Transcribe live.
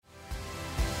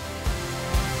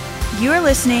You are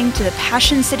listening to the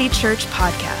Passion City Church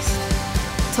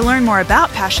podcast. To learn more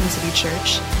about Passion City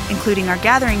Church, including our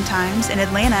gathering times in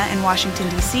Atlanta and Washington,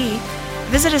 D.C.,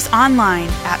 visit us online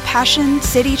at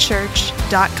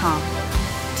passioncitychurch.com.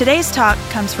 Today's talk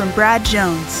comes from Brad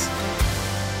Jones.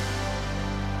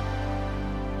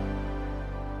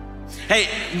 Hey,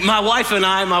 my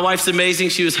wife's amazing.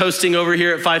 She was hosting over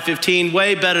here at 515,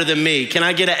 way better than me. Can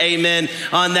I get an amen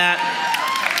on that?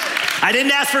 I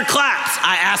didn't ask for claps.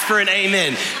 I asked for an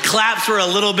amen. Claps were a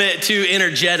little bit too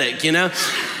energetic, you know?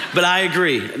 But I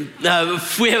agree. We have a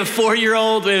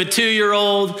 4-year-old, we have a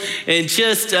 2-year-old, and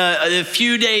just a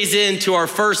few days into our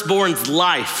firstborn's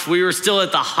life, we were still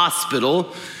at the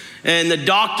hospital, and the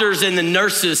doctors and the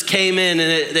nurses came in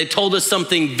and they told us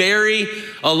something very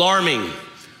alarming,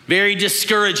 very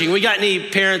discouraging. We got any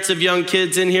parents of young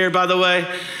kids in here, by the way?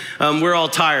 We're all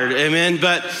tired, amen?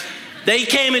 But they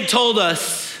came and told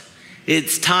us,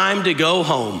 it's time to go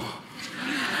home.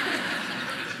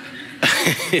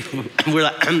 We're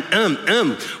like,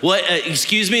 what,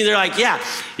 excuse me? They're like, yeah,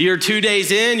 you're 2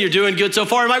 days in, you're doing good so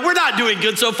far. I'm like, we're not doing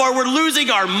good so far. We're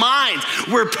losing our minds.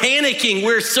 We're panicking.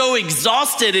 We're so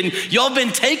exhausted. And y'all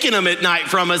been taking them at night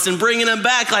from us and bringing them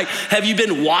back. Like, have you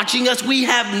been watching us? We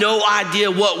have no idea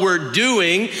what we're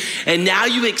doing. And now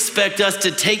you expect us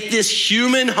to take this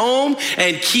human home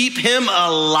and keep him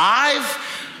alive?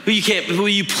 Will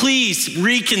you please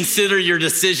reconsider your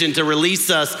decision to release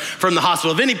us from the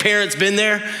hospital? Have any parents been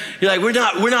there? You're like,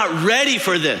 we're not ready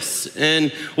for this.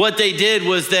 And what they did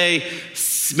was they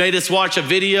made us watch a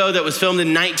video that was filmed in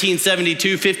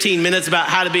 1972, 15 minutes about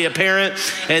how to be a parent.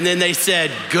 And then they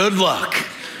said, good luck.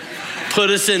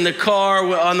 Put us in the car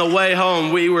on the way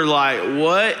home. We were like,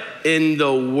 what in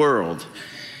the world?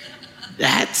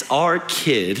 That's our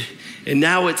kid. And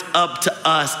now it's up to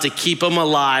us to keep them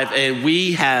alive, and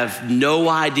we have no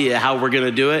idea how we're gonna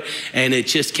do it, and it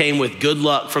just came with good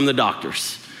luck from the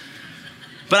doctors.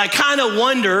 But I kind of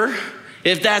wonder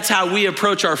if that's how we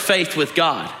approach our faith with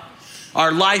God,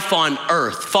 our life on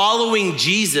earth, following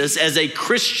Jesus as a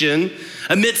Christian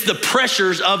amidst the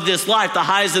pressures of this life, the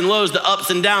highs and lows, the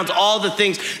ups and downs, all the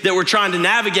things that we're trying to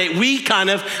navigate. We kind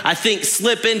of, I think,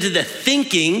 slip into the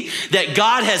thinking that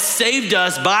God has saved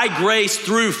us by grace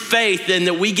through faith and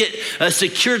that we get a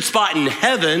secured spot in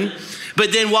heaven.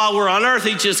 But then while we're on earth,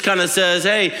 he just kind of says,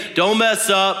 hey, don't mess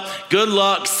up, good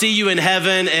luck, see you in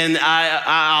heaven, and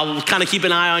I'll kind of keep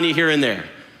an eye on you here and there.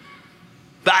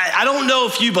 But I don't know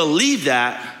if you believe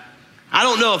that. I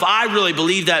don't know if I really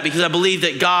believe that, because I believe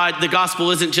that God, the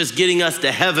gospel isn't just getting us to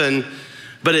heaven,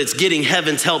 but it's getting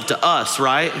heaven's help to us,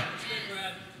 right?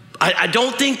 I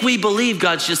don't think we believe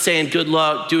God's just saying, good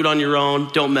luck, do it on your own,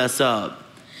 don't mess up.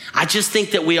 I just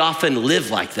think that we often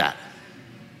live like that.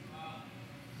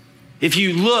 If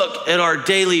you look at our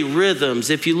daily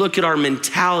rhythms, if you look at our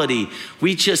mentality,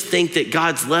 we just think that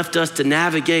God's left us to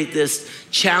navigate this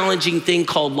challenging thing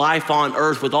called life on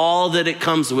earth with all that it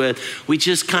comes with. We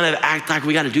just kind of act like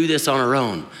we got to do this on our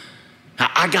own.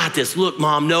 I got this. Look,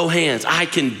 Mom, no hands. I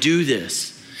can do this.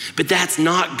 But that's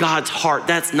not God's heart.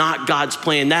 That's not God's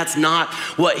plan. That's not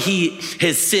what he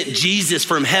has sent Jesus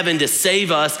from heaven to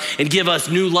save us and give us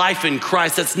new life in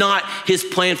Christ. That's not his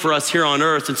plan for us here on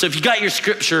earth. And so if you got your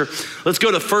scripture, let's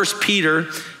go to 1 Peter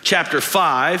chapter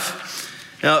 5.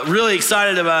 Really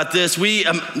excited about this.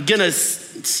 I'm gonna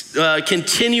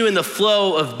continue in the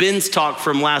flow of Ben's talk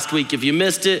from last week. If you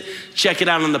missed it, check it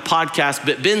out on the podcast.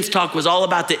 But Ben's talk was all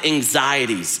about the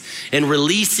anxieties and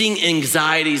releasing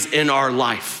anxieties in our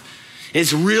life.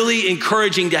 It's really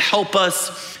encouraging to help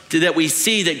us that we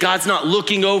see that God's not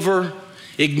looking over,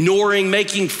 ignoring,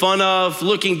 making fun of,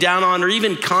 looking down on, or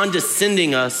even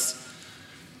condescending us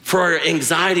for our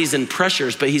anxieties and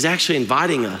pressures, but he's actually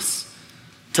inviting us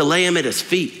to lay them at his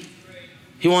feet.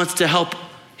 He wants to help.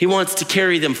 He wants to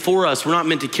carry them for us. We're not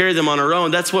meant to carry them on our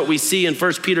own. That's what we see in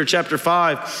 1 Peter chapter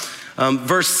 5,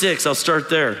 verse 6. I'll start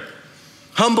there.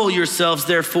 Humble yourselves,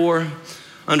 therefore,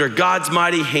 under God's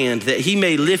mighty hand, that he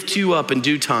may lift you up in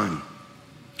due time.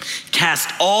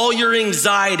 Cast all your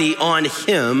anxiety on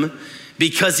him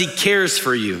because he cares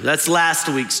for you. That's last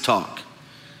week's talk.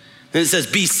 And it says,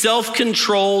 be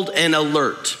self-controlled and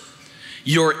alert.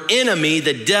 Your enemy,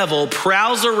 the devil,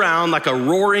 prowls around like a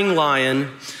roaring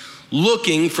lion,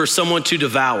 looking for someone to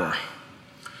devour.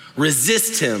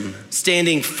 Resist him,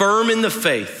 standing firm in the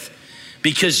faith,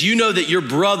 because you know that your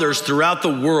brothers throughout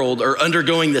the world are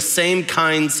undergoing the same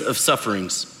kinds of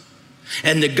sufferings.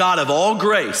 And the God of all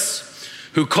grace,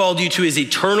 who called you to his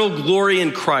eternal glory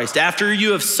in Christ, after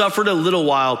you have suffered a little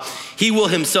while, he will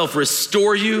himself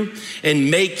restore you and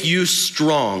make you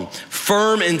strong,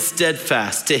 firm and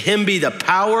steadfast. To him be the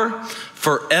power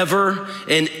forever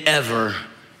and ever.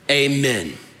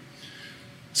 amen.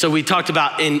 So we talked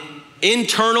about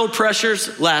internal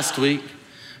pressures last week,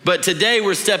 but today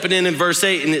we're stepping in verse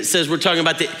 8, and it says we're going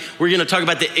to talk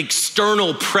about the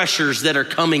external pressures that are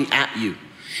coming at you.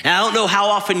 And I don't know how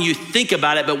often you think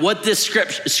about it, but what this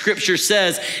scripture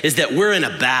says is that we're in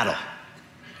a battle.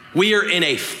 We are in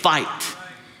a fight.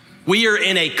 We are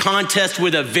in a contest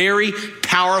with a very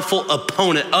powerful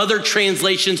opponent. Other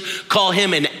translations call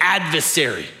him an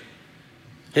adversary.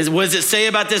 What does it say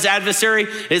about this adversary?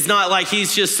 It's not like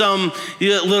he's just some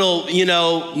little,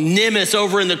 nemesis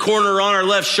over in the corner on our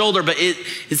left shoulder, but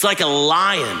it's like a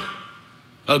lion,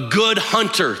 a good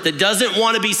hunter that doesn't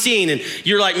want to be seen. And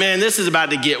you're like, man, this is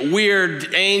about to get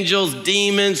weird. Angels,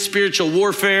 demons, spiritual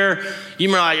warfare.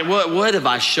 You're like, what have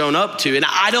I shown up to? And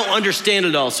I don't understand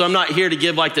it all. So I'm not here to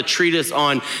give like the treatise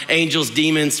on angels,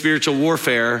 demons, spiritual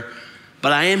warfare.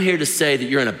 But I am here to say that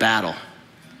you're in a battle.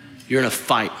 You're in a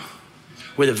fight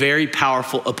with a very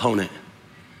powerful opponent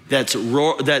that's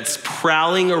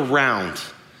prowling around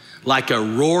like a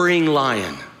roaring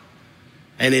lion.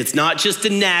 And it's not just to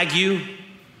nag you,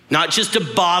 not just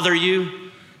to bother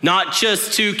you, not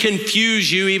just to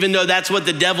confuse you, even though that's what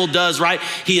the devil does, right?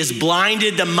 He has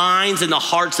blinded the minds and the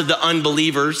hearts of the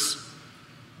unbelievers,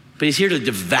 but he's here to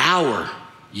devour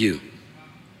you.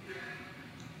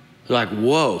 You're like,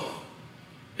 whoa.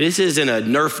 This isn't a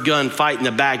Nerf gun fight in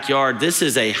the backyard. This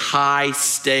is a high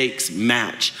stakes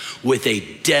match with a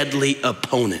deadly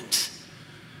opponent.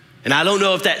 And I don't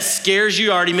know if that scares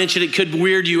you. I already mentioned it could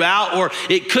weird you out, or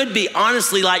it could be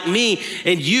honestly like me,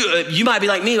 and you might be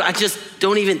like me. I just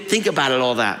don't even think about it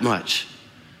all that much.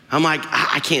 I'm like,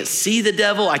 I can't see the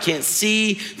devil. I can't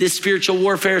see this spiritual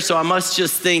warfare, so I must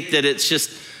just think that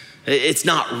it's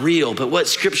not real. But what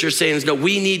Scripture's saying is, no,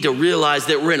 we need to realize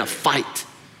that we're in a fight.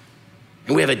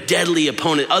 And we have a deadly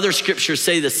opponent. Other scriptures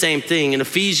say the same thing. In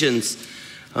Ephesians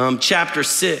chapter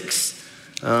 6,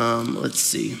 let's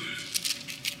see.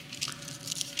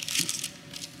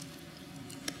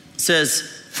 It says,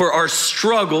 for our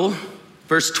struggle,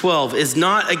 verse 12, is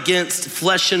not against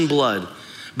flesh and blood,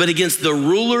 but against the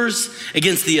rulers,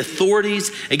 against the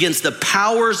authorities, against the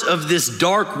powers of this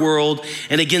dark world,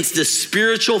 and against the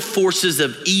spiritual forces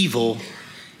of evil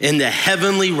in the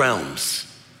heavenly realms.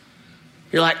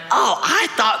 You're like, oh, I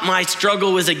thought my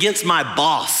struggle was against my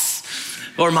boss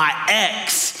or my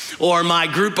ex or my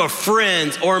group of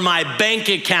friends or my bank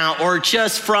account or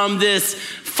just from this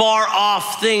far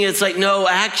off thing. It's like, no,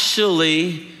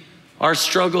 actually, our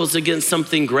struggle is against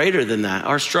something greater than that.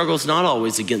 Our struggle is not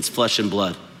always against flesh and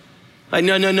blood. Like,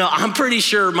 no. I'm pretty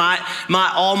sure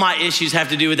all my issues have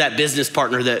to do with that business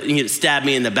partner that stabbed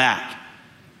me in the back.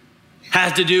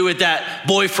 Has to do with that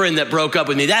boyfriend that broke up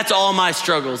with me. That's all my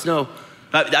struggles. No.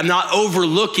 I'm not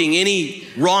overlooking any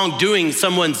wrongdoing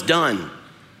someone's done.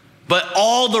 But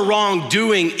all the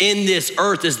wrongdoing in this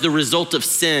earth is the result of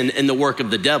sin and the work of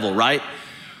the devil, right?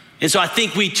 And so I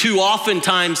think we too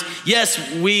oftentimes, yes,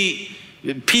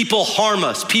 people harm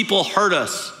us, people hurt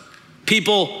us,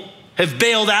 people have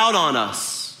bailed out on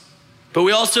us. But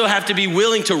we also have to be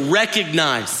willing to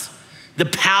recognize the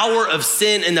power of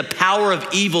sin and the power of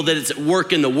evil that is at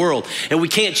work in the world. And we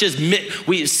can't just,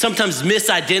 we sometimes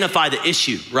misidentify the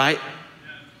issue, right?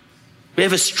 We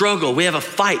have a struggle, we have a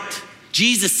fight.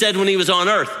 Jesus said when he was on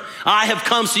earth, I have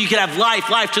come so you can have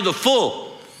life to the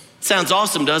full. Sounds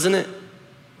awesome, doesn't it?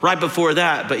 Right before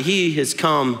that, but he has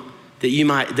come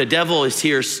that the devil is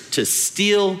here to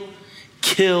steal,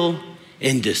 kill,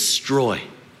 and destroy.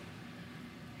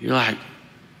 You're like,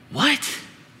 what?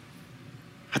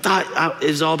 I thought it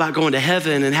was all about going to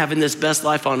heaven and having this best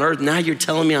life on earth. Now you're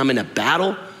telling me I'm in a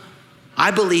battle?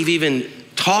 I believe even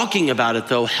talking about it,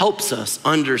 though, helps us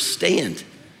understand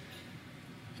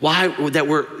why that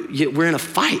we're in a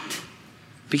fight.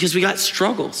 Because we got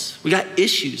struggles, we got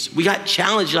issues, we got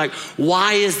challenges. Like,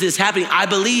 why is this happening? I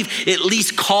believe at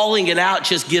least calling it out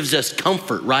just gives us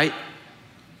comfort, right?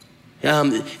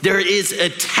 There is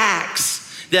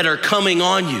attacks that are coming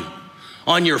on you,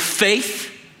 on your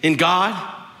faith in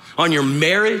God, on your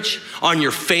marriage, on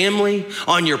your family,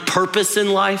 on your purpose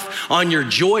in life, on your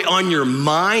joy, on your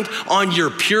mind, on your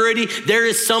purity. There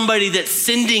is somebody that's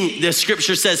sending, the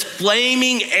scripture says,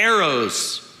 flaming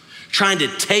arrows trying to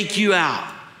take you out.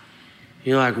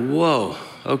 You're like, whoa,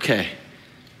 okay.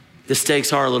 The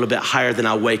stakes are a little bit higher than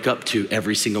I wake up to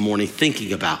every single morning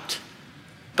thinking about.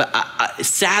 But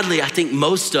sadly, I think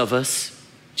most of us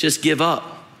just give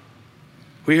up.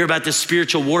 We hear about this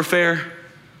spiritual warfare.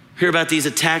 Hear about these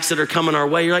attacks that are coming our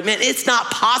way. You're like, man, it's not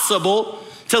possible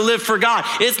to live for God.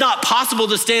 It's not possible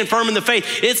to stand firm in the faith.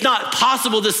 It's not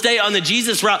possible to stay on the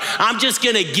Jesus route. I'm just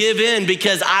gonna give in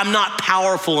because I'm not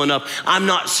powerful enough. I'm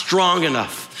not strong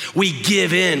enough. We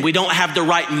give in. We don't have the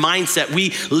right mindset.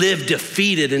 We live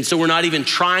defeated. And so we're not even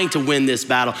trying to win this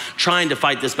battle, trying to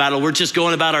fight this battle. We're just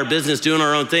going about our business, doing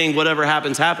our own thing. Whatever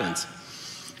happens, happens.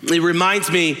 It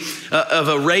reminds me of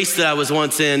a race that I was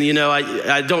once in. You know,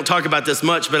 I don't talk about this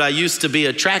much, but I used to be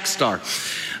a track star.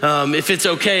 If it's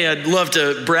okay, I'd love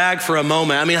to brag for a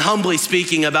moment. I mean, humbly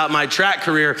speaking about my track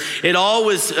career, it all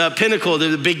was pinnacle.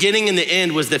 The beginning and the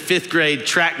end was the 5th grade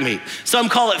track meet. Some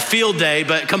call it field day,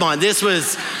 but come on, this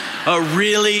was a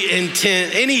really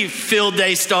intense. Any field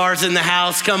day stars in the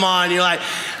house? Come on, you're like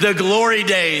the glory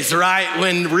days, right?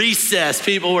 When recess,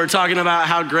 people were talking about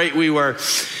how great we were.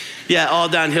 Yeah, all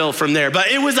downhill from there.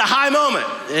 But it was a high moment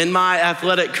in my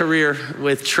athletic career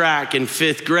with track in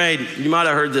 5th grade. You might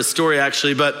have heard this story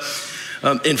actually, but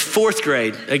in 4th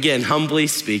grade, again, humbly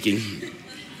speaking,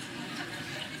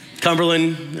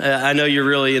 Cumberland, I know you're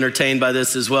really entertained by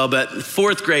this as well, but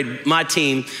 4th grade, my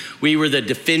team, we were the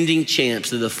defending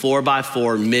champs of the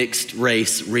 4x4 mixed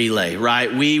race relay,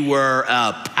 right? We were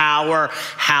a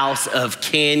powerhouse of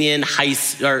Canyon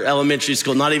Elementary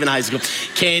School, not even high school,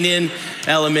 Canyon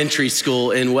Elementary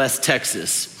School in West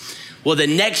Texas. Well, the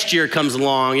next year comes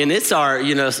along and it's our,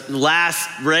 last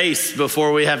race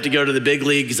before we have to go to the big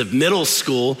leagues of middle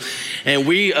school. And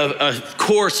we, of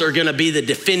course, are gonna be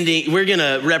we're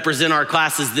gonna represent our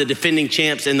class as the defending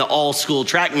champs in the all school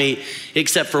track meet,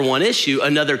 except for one issue.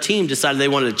 Another team decided they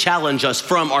wanted to challenge us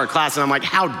from our class. And I'm like,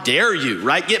 how dare you,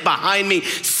 right? Get behind me,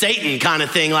 Satan kind of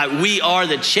thing. Like, we are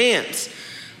the champs.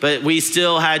 But we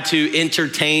still had to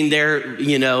entertain their,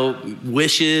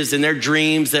 wishes and their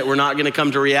dreams that were not gonna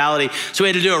come to reality. So we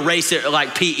had to do a race at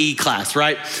like PE class,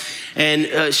 right?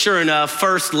 And sure enough,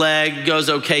 first leg goes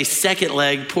okay. Second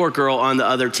leg, poor girl on the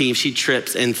other team, she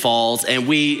trips and falls. And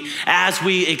we, as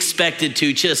we expected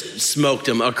to, just smoked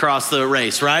them across the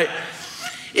race, right?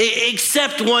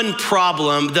 Except one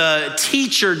problem, the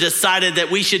teacher decided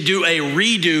that we should do a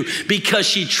redo because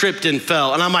she tripped and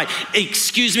fell. And I'm like,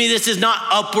 excuse me, this is not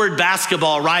upward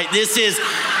basketball, right?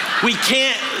 We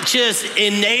can't just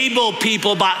enable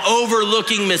people by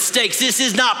overlooking mistakes. This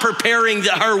is not preparing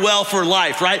her well for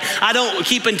life, right? I don't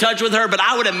keep in touch with her, but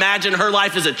I would imagine her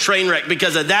life is a train wreck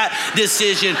because of that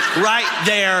decision right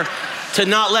there to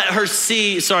not let her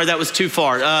see. Sorry, that was too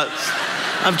far.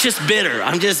 I'm just bitter.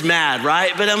 I'm just mad,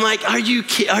 right? But I'm like, are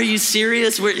you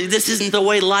serious? This isn't the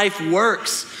way life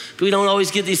works. We don't always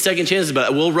get these second chances,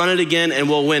 but we'll run it again and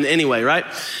we'll win anyway, right?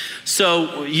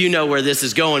 So you know where this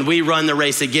is going. We run the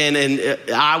race again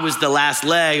and I was the last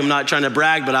leg. I'm not trying to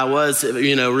brag, but I was,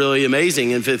 really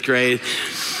amazing in 5th grade.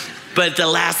 But the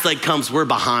last leg comes, we're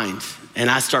behind. And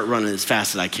I start running as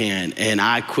fast as I can. And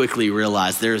I quickly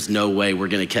realized there's no way we're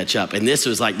gonna catch up. And this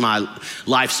was like my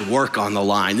life's work on the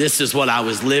line. This is what I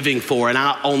was living for. And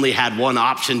I only had one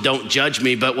option, don't judge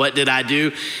me, but what did I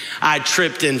do? I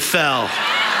tripped and fell.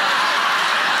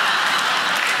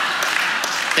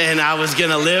 And I was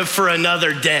gonna live for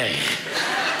another day.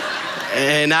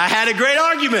 And I had a great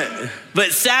argument.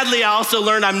 But sadly, I also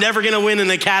learned I'm never gonna win an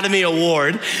Academy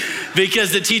Award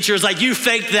because the teacher is like, you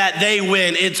faked that, they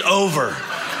win, it's over.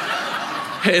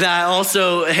 And I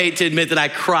also hate to admit that I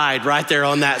cried right there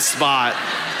on that spot.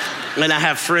 And I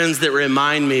have friends that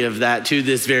remind me of that to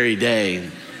this very day.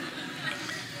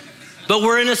 But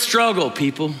we're in a struggle,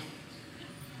 people.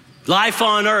 Life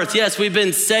on earth, yes, we've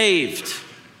been saved.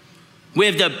 We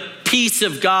have the peace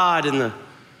of God and the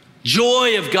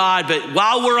joy of God, but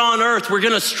while we're on earth, we're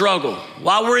gonna struggle.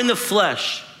 While we're in the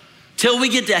flesh, till we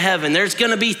get to heaven, there's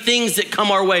gonna be things that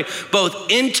come our way, both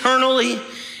internally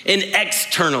and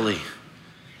externally.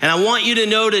 And I want you to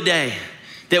know today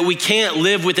that we can't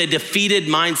live with a defeated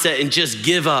mindset and just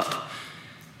give up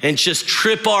and just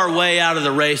trip our way out of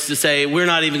the race to say, we're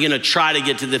not even gonna try to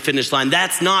get to the finish line.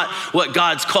 That's not what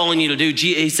God's calling you to do.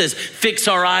 He says, fix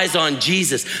our eyes on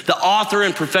Jesus, the author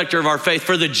and perfecter of our faith.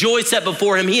 For the joy set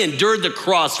before him, he endured the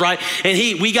cross, right?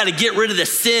 And we gotta get rid of the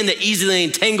sin that easily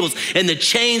entangles and the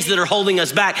chains that are holding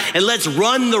us back. And let's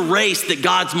run the race that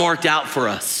God's marked out for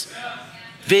us.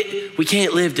 We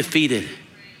can't live defeated.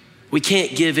 We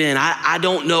can't give in. I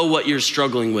don't know what you're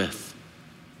struggling with.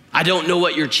 I don't know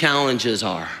what your challenges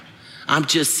are. I'm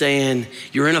just saying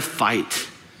you're in a fight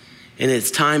and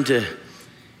it's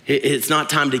not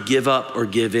time to give up or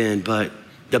give in, but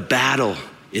the battle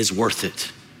is worth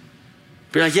it.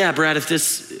 Be like, yeah, Brad, if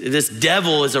this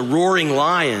devil is a roaring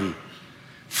lion,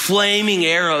 flaming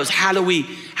arrows, how do we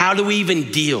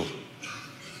even deal?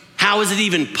 How is it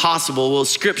even possible? Well,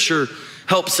 scripture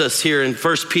helps us here in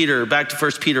 1 Peter, back to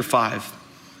 1 Peter 5,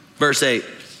 verse 8.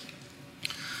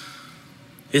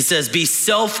 It says, be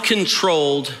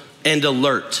self-controlled and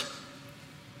alert.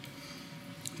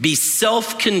 Be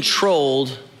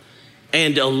self-controlled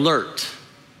and alert.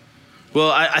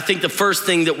 Well, I think the first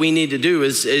thing that we need to do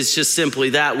is just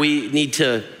simply that. We need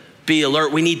to be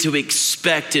alert. We need to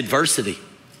expect adversity.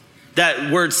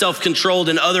 That word self-controlled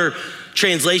in other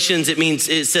translations,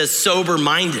 it says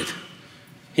sober-minded.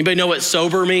 Anybody know what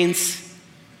sober means?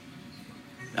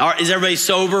 Is everybody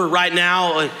sober right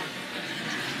now?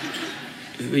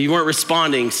 You weren't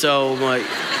responding, so like,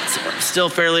 it's still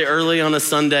fairly early on a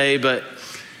Sunday, but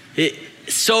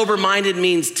sober-minded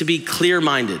means to be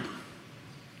clear-minded,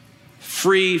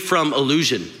 free from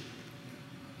illusion.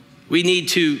 We need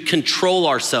to control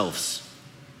ourselves.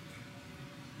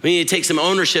 We need to take some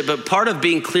ownership, but part of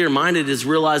being clear-minded is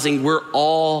realizing we're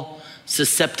all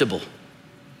susceptible.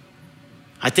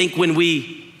 I think when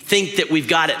we think that we've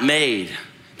got it made,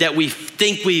 that we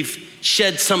think we've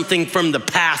shed something from the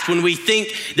past, when we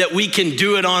think that we can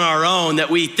do it on our own, that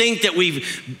we think that we've,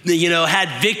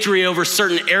 had victory over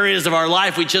certain areas of our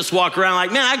life, we just walk around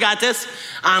like, man, I got this,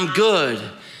 I'm good.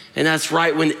 And that's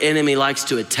right when the enemy likes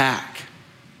to attack.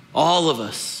 All of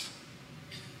us,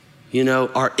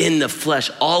 are in the flesh.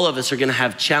 All of us are gonna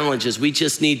have challenges. We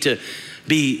just need to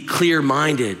be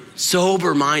clear-minded,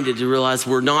 sober-minded to realize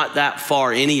we're not that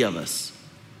far, any of us,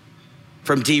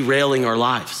 from derailing our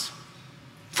lives,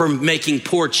 from making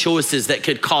poor choices that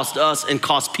could cost us and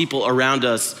cost people around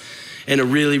us in a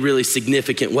really, really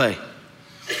significant way.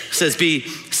 It says be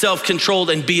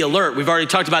self-controlled and be alert. We've already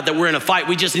talked about that we're in a fight.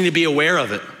 We just need to be aware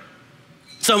of it.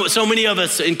 So many of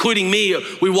us, including me,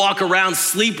 we walk around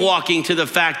sleepwalking to the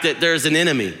fact that there's an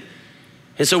enemy.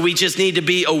 And so we just need to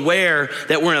be aware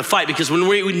that we're in a fight, because when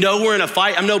we know we're in a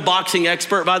fight, I'm no boxing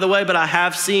expert, by the way, but I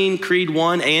have seen Creed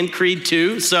 1 and Creed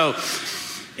 2. So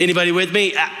anybody with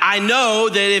me? I know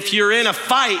that if you're in a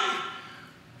fight,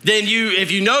 then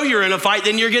if you know you're in a fight,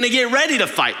 then you're gonna get ready to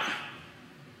fight.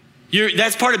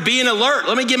 That's part of being alert.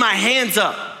 Let me get my hands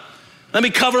up. Let me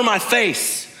cover my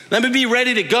face. Let me be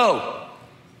ready to go.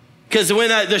 Because when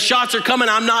the shots are coming,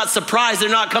 I'm not surprised. They're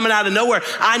not coming out of nowhere.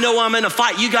 I know I'm in a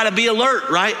fight. You gotta be alert,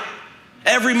 right?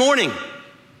 Every morning.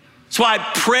 That's why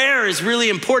prayer is really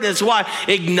important. That's why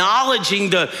acknowledging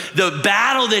the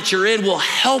battle that you're in will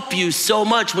help you so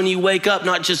much when you wake up,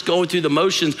 not just going through the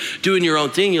motions, doing your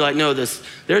own thing. You're like, no,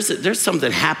 there's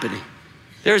something happening.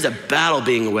 There's a battle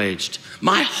being waged.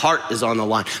 My heart is on the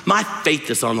line. My faith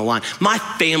is on the line. My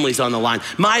family's on the line.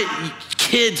 My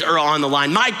kids are on the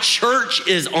line. My church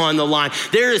is on the line.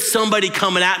 There is somebody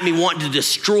coming at me wanting to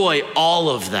destroy all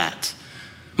of that.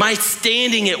 My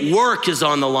standing at work is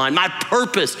on the line. My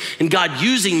purpose and God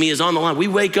using me is on the line. We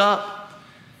wake up,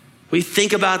 we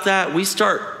think about that. We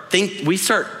start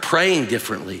praying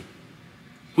differently.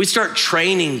 We start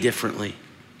training differently.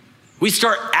 We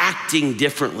start acting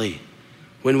differently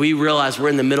when we realize we're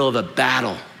in the middle of a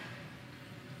battle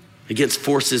against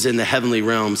forces in the heavenly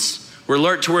realms. We're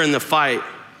alert to we're in the fight,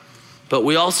 but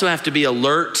we also have to be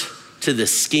alert to the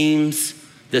schemes,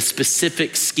 the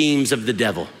specific schemes of the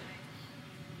devil.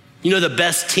 The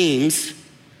best teams,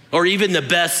 or even the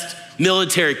best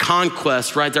military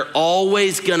conquest, right? They're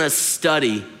always gonna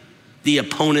study the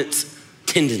opponent's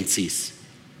tendencies,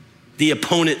 the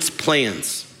opponent's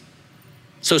plans.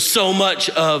 So much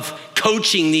of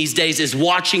coaching these days is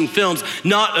watching films,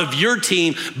 not of your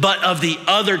team, but of the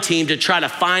other team, to try to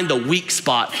find the weak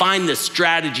spot, find the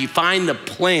strategy, find the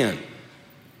plan.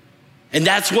 And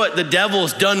that's what the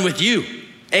devil's done with you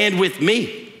and with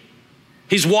me.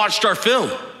 He's watched our film.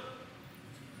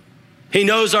 He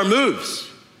knows our moves.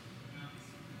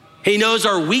 He knows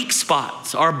our weak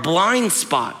spots, our blind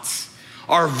spots,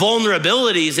 our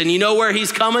vulnerabilities. And you know where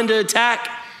he's coming to attack?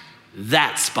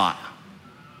 That spot.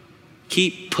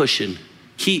 Keep pushing,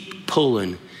 keep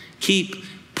pulling, keep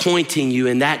pointing you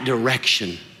in that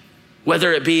direction.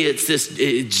 Whether it be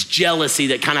it's jealousy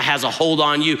that kind of has a hold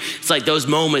on you. It's like those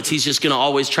moments he's just gonna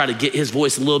always try to get his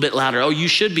voice a little bit louder. Oh, you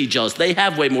should be jealous. They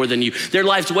have way more than you. Their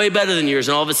life's way better than yours.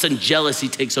 And all of a sudden jealousy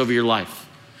takes over your life.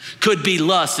 Could be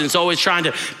lust, and it's always trying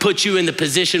to put you in the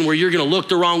position where you're gonna look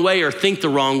the wrong way or think the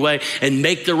wrong way and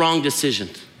make the wrong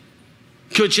decisions.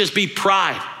 Could just be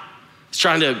pride. It's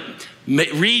trying to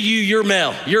read you your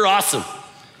mail. You're awesome.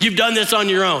 You've done this on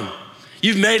your own.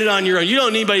 You've made it on your own. You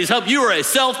don't need anybody's help. You are a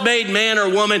self-made man or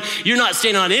woman. You're not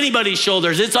standing on anybody's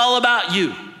shoulders. It's all about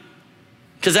you.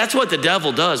 Because that's what the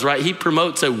devil does, right? He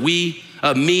promotes a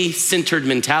me-centered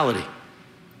mentality.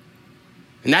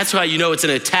 And that's why you know it's an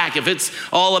attack. If it's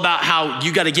all about how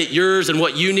you got to get yours and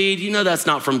what you need, that's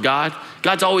not from God.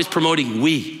 God's always promoting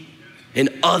we and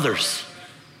others.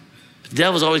 The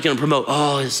devil's always gonna promote,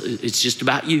 it's just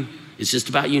about you. It's just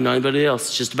about you, not anybody else.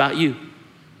 It's just about you.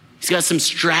 He's got some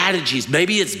strategies.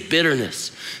 Maybe it's bitterness.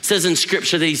 It says in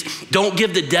scripture that don't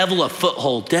give the devil a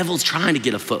foothold. Devil's trying to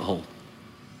get a foothold.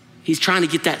 He's trying to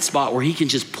get that spot where he can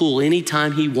just pull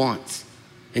anytime he wants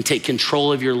and take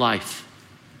control of your life.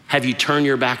 Have you turn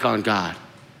your back on God?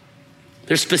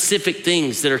 There's specific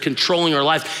things that are controlling our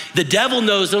life. The devil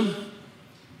knows them,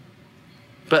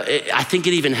 but I think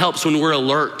it even helps when we're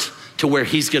alert to where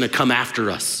he's gonna come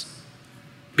after us.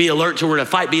 Be alert to where to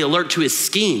fight, be alert to his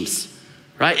schemes.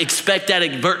 Right? Expect that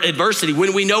adversity.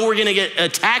 When we know we're gonna get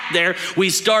attacked there,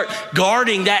 we start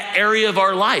guarding that area of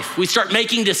our life. We start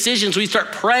making decisions. We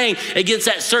start praying against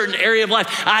that certain area of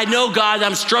life. I know, God,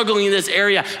 I'm struggling in this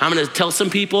area. I'm gonna tell some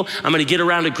people, I'm gonna get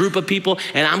around a group of people,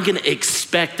 and I'm gonna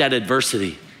expect that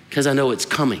adversity because I know it's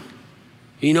coming.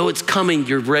 You know it's coming,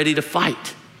 you're ready to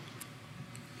fight.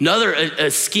 Another a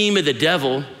scheme of the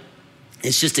devil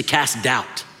is just to cast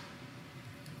doubt.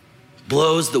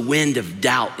 Blows the wind of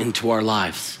doubt into our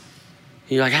lives.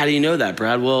 You're like, how do you know that,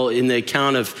 Brad? Well, in the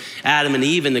account of Adam and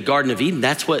Eve in the Garden of Eden,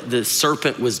 that's what the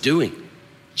serpent was doing.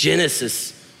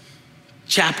 Genesis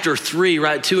chapter 3,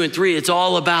 right, 2 and 3, it's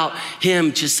all about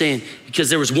him just saying, because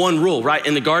there was one rule, right?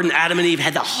 In the garden, Adam and Eve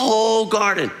had the whole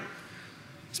garden.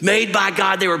 It's made by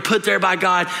God. They were put there by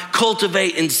God.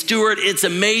 Cultivate and steward. It's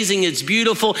amazing. It's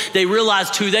beautiful. They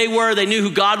realized who they were. They knew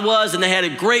who God was, and they had a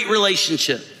great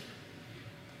relationship.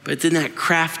 But then that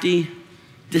crafty,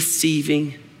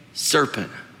 deceiving serpent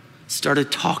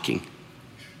started talking,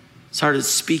 started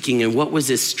speaking. And what was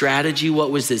his strategy?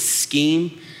 What was his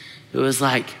scheme? It was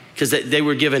like, because they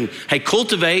were given, hey,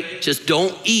 cultivate, just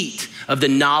don't eat of the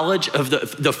knowledge of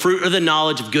the fruit of the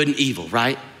knowledge of good and evil,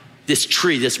 right? This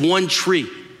tree, this one tree. And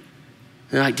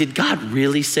they're like, did God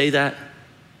really say that?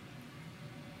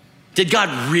 Did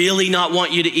God really not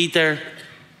want you to eat there?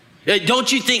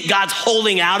 Don't you think God's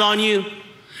holding out on you?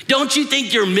 Don't you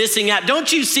think you're missing out?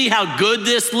 Don't you see how good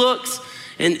this looks?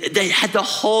 And they had the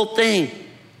whole thing.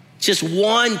 Just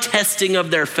one testing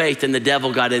of their faith, and the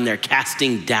devil got in there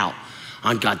casting doubt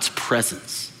on God's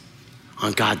presence,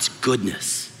 on God's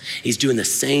goodness. He's doing the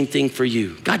same thing for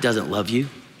you. God doesn't love you.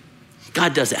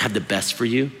 God doesn't have the best for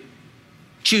you.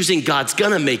 Choosing God's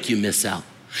gonna make you miss out.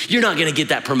 You're not gonna get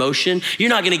that promotion. You're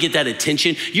not gonna get that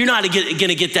attention. You're not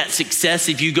gonna get that success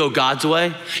if you go God's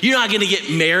way. You're not gonna get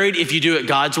married if you do it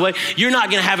God's way. You're not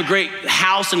gonna have a great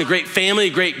house and a great family, a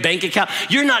great bank account.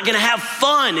 You're not gonna have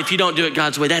fun if you don't do it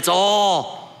God's way. That's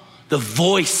all the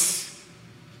voice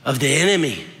of the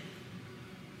enemy,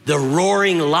 the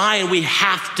roaring lion. We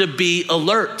have to be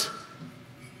alert.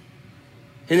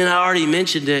 And then I already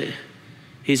mentioned it.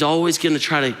 He's always gonna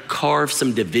try to carve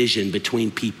some division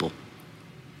between people.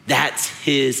 That's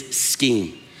his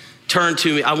scheme. Turn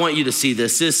to me. I want you to see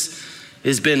this. This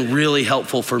has been really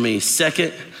helpful for me.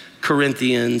 2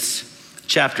 Corinthians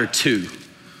chapter 2.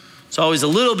 It's always a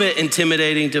little bit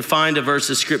intimidating to find a verse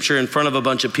of scripture in front of a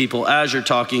bunch of people as you're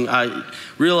talking. I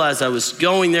realized I was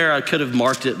going there. I could have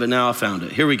marked it, but now I found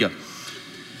it. Here we go.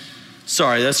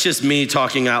 Sorry, that's just me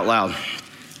talking out loud.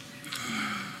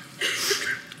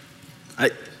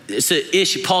 It's an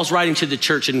issue. Paul's writing to the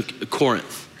church in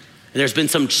Corinth. And there's been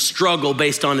some struggle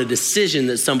based on a decision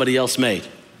that somebody else made.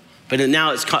 But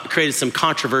now it's created some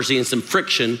controversy and some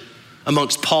friction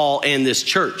amongst Paul and this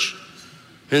church.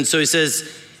 And so he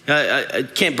says, I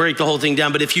can't break the whole thing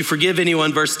down, but if you forgive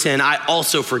anyone, verse 10, I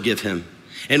also forgive him.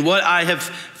 And what I have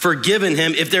forgiven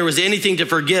him, if there was anything to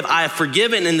forgive, I have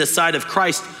forgiven in the sight of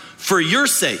Christ for your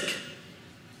sake.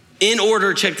 In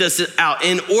order, check this out,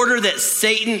 in order that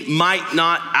Satan might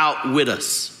not outwit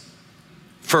us.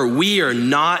 For we are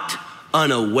not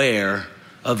unaware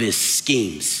of his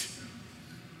schemes.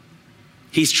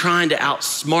 He's trying to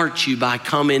outsmart you by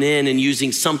coming in and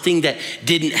using something that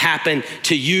didn't happen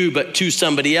to you, but to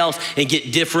somebody else, and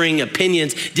get differing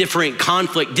opinions, different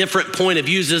conflict, different point of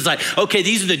views. It's like, okay,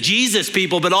 these are the Jesus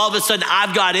people, but all of a sudden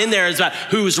I've got in there. It's about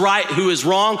who's right, who is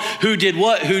wrong, who did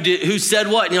what, who said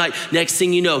what. And you're like, next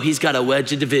thing you know, he's got a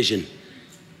wedge of division.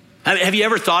 I mean, have you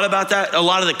ever thought about that? A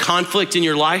lot of the conflict in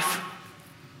your life?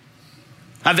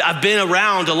 I've been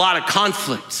around a lot of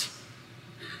conflict,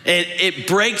 and it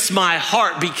breaks my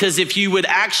heart, because if you would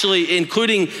actually,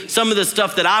 including some of the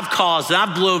stuff that I've caused and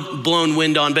I've blown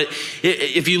wind on, but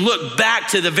if you look back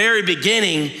to the very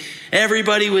beginning,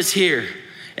 everybody was here.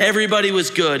 Everybody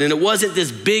was good. And it wasn't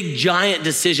this big giant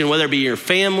decision, whether it be your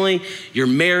family, your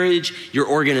marriage, your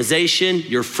organization,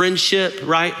 your friendship,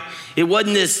 right? It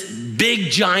wasn't this big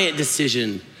giant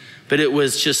decision, but it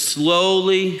was just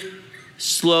slowly,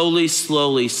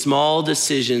 small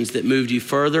decisions that moved you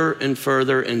further and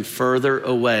further and further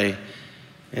away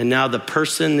And now the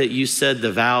person that you said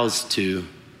the vows to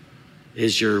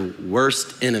is your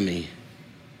worst enemy.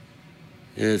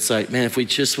 And it's like, man, if we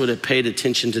just would have paid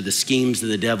attention to the schemes of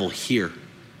the devil here.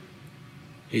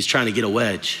 He's trying to get a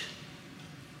wedge.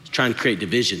 He's trying to create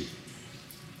division.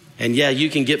 And yeah, you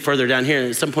can get further down here, and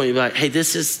at some point you'll be like, hey,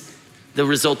 this is the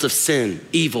result of sin,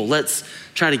 evil. Let's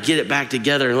try to get it back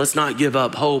together and let's not give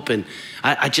up hope. And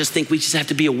I just think we just have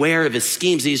to be aware of his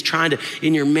schemes. He's trying to,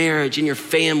 in your marriage, in your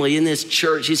family, in this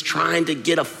church, he's trying to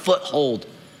get a foothold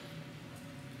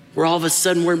where all of a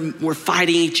sudden we're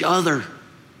fighting each other.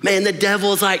 Man, the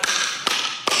devil is like,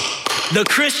 the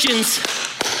Christians,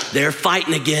 they're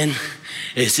fighting again.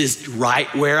 This is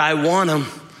right where I want them.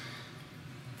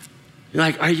 You're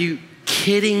like, are you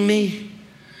kidding me?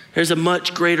 There's a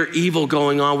much greater evil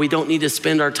going on. We don't need to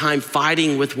spend our time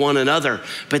fighting with one another,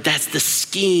 but that's the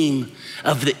scheme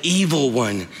of the evil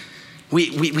one.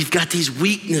 We've got these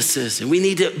weaknesses and we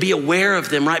need to be aware of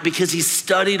them, right? Because he's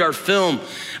studied our film.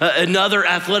 Another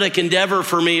athletic endeavor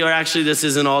for me, or actually this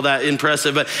isn't all that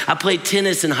impressive, but I played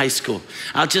tennis in high school.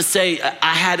 I'll just say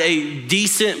I had a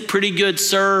decent, pretty good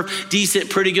serve, decent,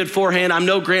 pretty good forehand. I'm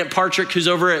no Grant Partrick, who's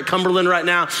over at Cumberland right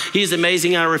now. He's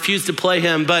amazing. I refuse to play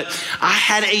him, but I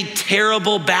had a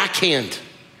terrible backhand.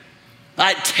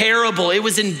 Terrible. It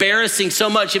was embarrassing so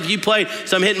much. If you played,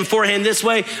 so I'm hitting forehand this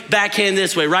way, backhand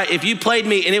this way, right? If you played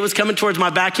me and it was coming towards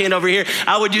my backhand over here,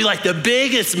 I would do like the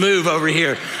biggest move over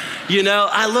here. You know,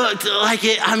 I looked like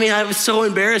it. I mean, I was so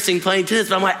embarrassing playing tennis,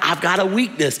 but I'm like, I've got a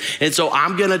weakness. And so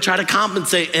I'm going to try to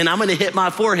compensate and I'm going to hit my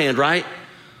forehand, right?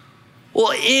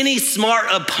 Well, any smart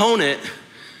opponent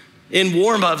in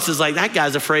warm-ups is like, that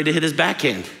guy's afraid to hit his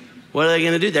backhand. What are they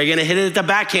going to do? They're going to hit it at the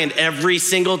backhand every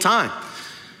single time.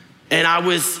 And I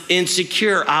was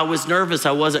insecure, I was nervous,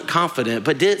 I wasn't confident,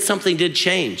 but something did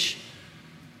change.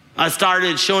 I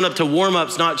started showing up to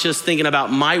warm-ups, not just thinking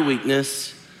about my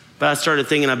weakness, but I started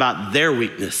thinking about their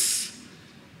weakness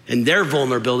and their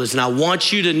vulnerabilities. And I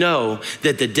want you to know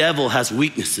that the devil has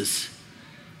weaknesses.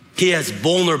 He has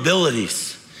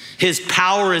vulnerabilities. His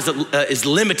power is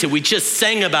limited. We just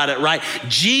sang about it, right?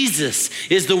 Jesus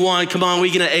is the one, come on,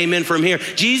 we gonna amen from here.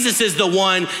 Jesus is the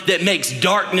one that makes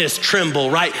darkness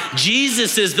tremble, right?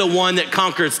 Jesus is the one that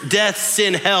conquers death,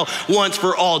 sin, hell once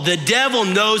for all. The devil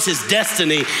knows his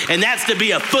destiny, and that's to be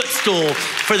a footstool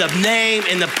for the name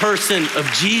and the person of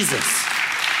Jesus.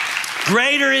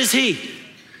 Greater is he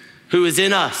who is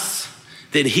in us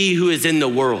than he who is in the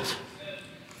world.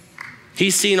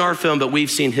 He's seen our film, but we've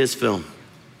seen his film.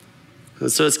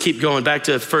 So let's keep going. Back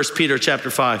to 1 Peter chapter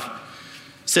 5.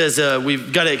 It says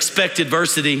we've got to expect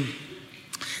adversity.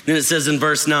 Then it says in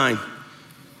verse 9,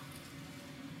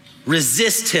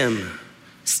 resist him,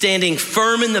 standing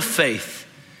firm in the faith,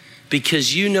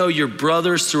 because you know your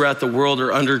brothers throughout the world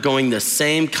are undergoing the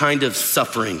same kind of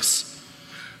sufferings.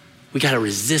 We got to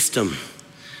resist them.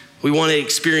 We want to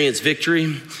experience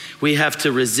victory. We have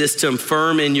to resist him,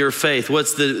 firm in your faith.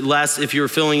 What's the last, if you're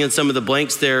filling in some of the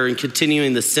blanks there and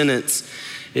continuing the sentence,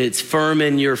 it's firm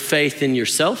in your faith in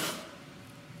yourself,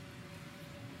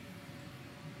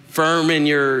 firm in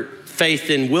your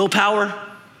faith in willpower,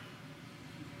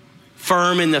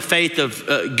 firm in the faith of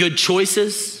good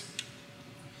choices.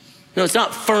 No, it's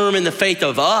not firm in the faith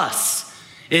of us.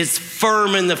 It's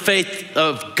firm in the faith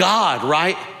of God,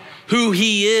 right? Who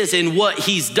he is and what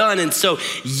he's done. And so,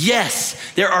 yes,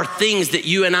 there are things that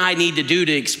you and I need to do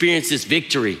to experience this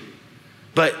victory.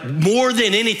 But more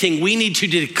than anything, we need to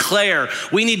declare,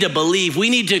 we need to believe, we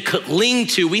need to cling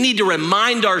to, we need to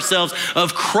remind ourselves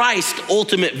of Christ's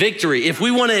ultimate victory. If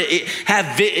we want to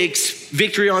have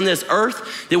victory on this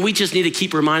earth, then we just need to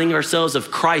keep reminding ourselves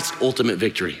of Christ's ultimate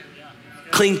victory.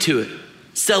 Cling to it,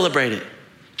 celebrate it,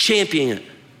 champion it.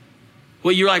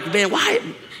 Well, you're like, man, why?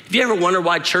 Have you ever wondered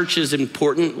why church is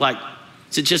important? Like,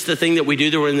 is it just the thing that we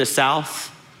do that we're in the South?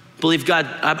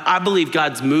 I believe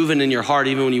God's moving in your heart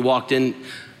even when you walked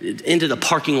into the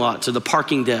parking lot, to the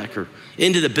parking deck, or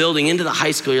into the building, into the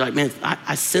high school. You're like, man,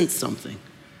 I sense something.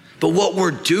 But what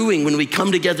we're doing when we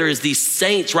come together as these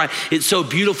saints, right? It's so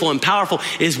beautiful and powerful,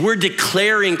 is we're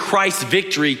declaring Christ's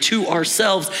victory to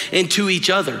ourselves and to each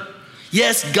other.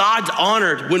 Yes, God's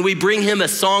honored when we bring him a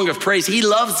song of praise. He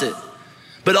loves it.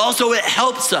 But also it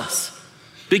helps us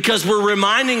because we're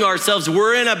reminding ourselves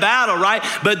we're in a battle, right?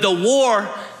 But the war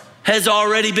has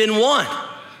already been won.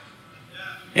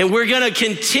 And we're gonna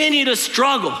continue to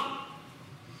struggle.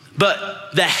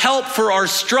 But the help for our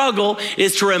struggle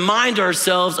is to remind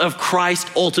ourselves of Christ's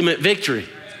ultimate victory.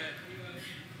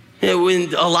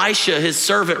 When Elisha, his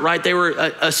servant, right, they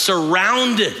were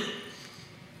surrounded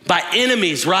by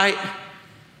enemies, right?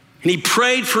 And he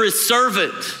prayed for his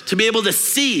servant to be able to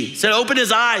see. He said, open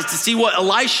his eyes to see what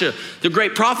Elisha, the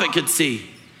great prophet, could see. He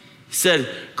said,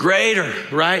 greater,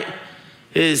 right,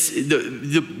 is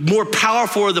the more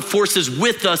powerful are the forces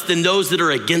with us than those that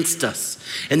are against us.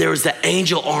 And there was the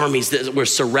angel armies that were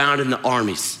surrounding the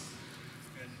armies.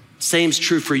 Same's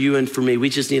true for you and for me. We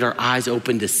just need our eyes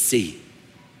open to see.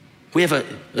 We have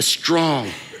a strong,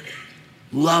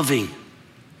 loving,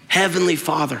 heavenly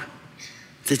Father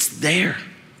that's there.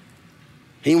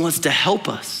 And he wants to help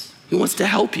us. He wants to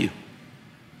help you.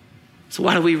 So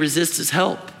why do we resist his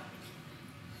help?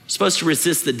 We're supposed to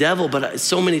resist the devil, but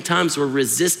so many times we're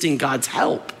resisting God's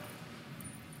help.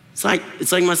 It's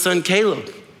like my son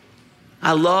Caleb.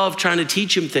 I love trying to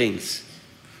teach him things.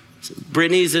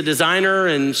 Brittany's a designer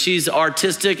and she's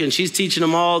artistic and she's teaching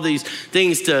them all these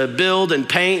things to build and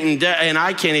paint and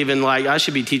I can't even I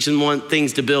should be teaching them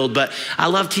things to build, but I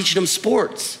love teaching them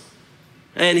sports.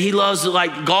 And he loves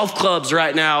golf clubs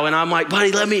right now. And I'm like,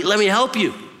 buddy, let me help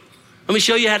you. Let me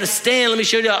show you how to stand. Let me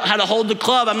show you how to hold the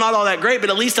club. I'm not all that great, but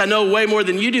at least I know way more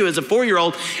than you do as a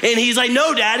 4-year-old. And he's like,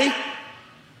 no, Daddy,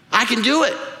 I can do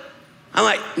it. I'm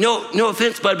like, no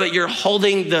offense, bud, but you're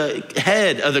holding the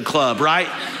head of the club, right?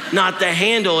 Not the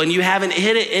handle, and you haven't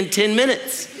hit it in 10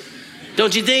 minutes.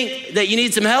 Don't you think that you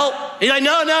need some help? He's like,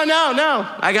 no,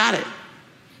 I got it.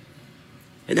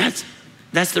 And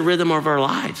that's the rhythm of our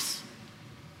lives.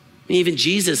 And even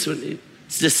Jesus, when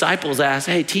his disciples asked,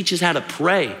 hey, teach us how to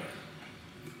pray.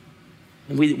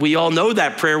 And we all know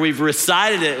that prayer. We've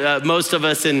recited it, most of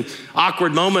us, in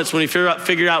awkward moments when we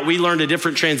figured out we learned a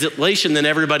different translation than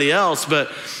everybody else. But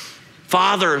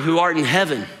Father who art in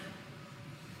heaven,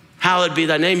 hallowed be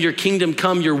thy name. Your kingdom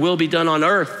come, your will be done on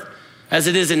earth as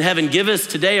it is in heaven. Give us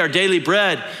today our daily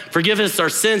bread. Forgive us our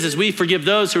sins as we forgive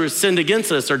those who have sinned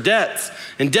against us, our debts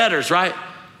and debtors, right?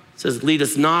 It says, lead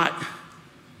us not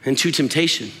into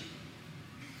temptation,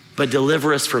 but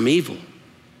deliver us from evil.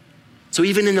 So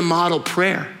even in the model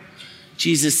prayer,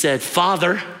 Jesus said,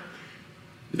 Father,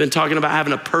 we've been talking about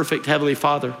having a perfect heavenly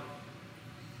Father.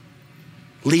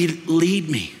 Lead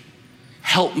me,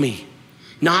 help me,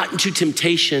 not into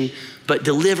temptation, but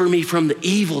deliver me from the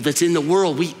evil that's in the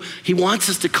world. He wants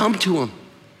us to come to him.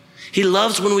 He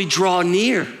loves when we draw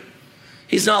near.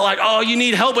 He's not like, oh, you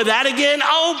need help with that again?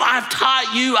 Oh, I've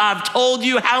taught you, I've told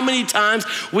you, how many times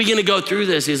we're gonna go through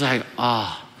this? He's like,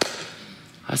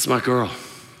 that's my girl.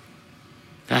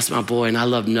 That's my boy, and I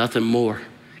love nothing more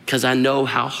because I know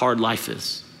how hard life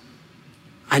is.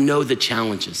 I know the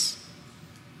challenges.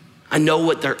 I know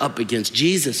what they're up against.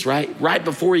 Jesus, right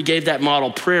before he gave that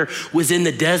model prayer, was in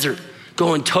the desert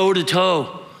going toe to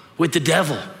toe with the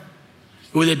devil.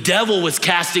 Where the devil was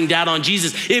casting doubt on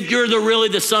Jesus. If you're really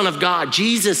the Son of God,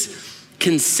 Jesus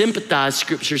can sympathize,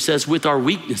 scripture says, with our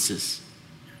weaknesses.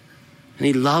 And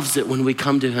he loves it when we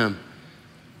come to him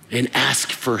and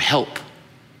ask for help.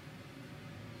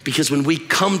 Because when we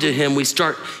come to him, we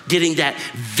start getting that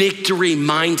victory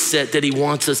mindset that he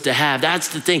wants us to have. That's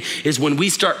the thing, is when we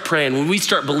start praying, when we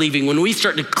start believing, when we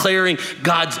start declaring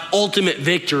God's ultimate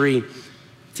victory,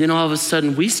 then all of a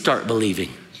sudden we start believing.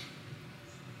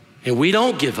 And we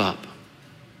don't give up.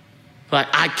 Like,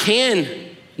 I can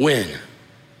win.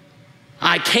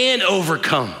 I can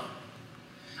overcome.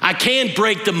 I can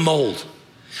break the mold.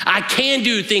 I can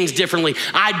do things differently.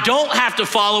 I don't have to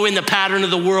follow in the pattern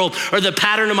of the world or the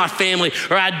pattern of my family,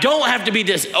 or I don't have to be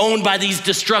disowned by these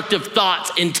destructive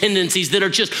thoughts and tendencies that are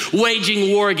just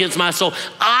waging war against my soul.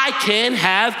 I can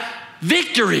have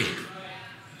victory.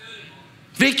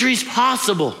 Victory is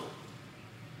possible.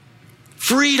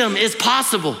 Freedom is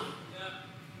possible.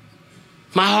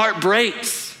 My heart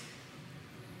breaks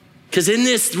because in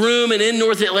this room and in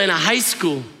North Atlanta High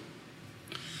School,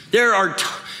 there are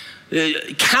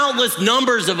countless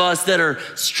numbers of us that are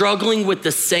struggling with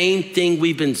the same thing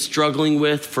we've been struggling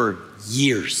with for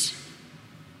years,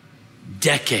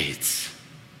 decades.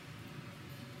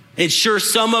 And sure,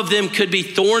 some of them could be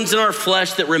thorns in our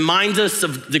flesh that reminds us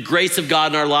of the grace of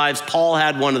God in our lives. Paul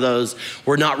had one of those.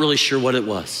 We're not really sure what it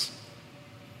was.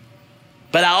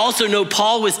 But I also know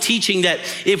Paul was teaching that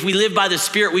if we live by the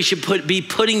Spirit, we should be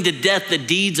putting to death the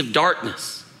deeds of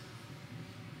darkness.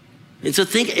 And so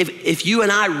think, if you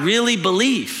and I really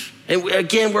believe, and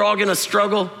again, we're all gonna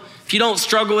struggle. If you don't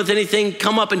struggle with anything,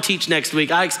 come up and teach next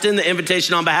week. I extend the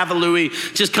invitation on behalf of Louis.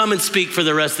 Just come and speak for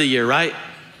the rest of the year, right?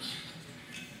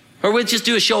 Or we'll just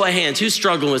do a show of hands. Who's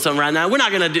struggling with something right now? We're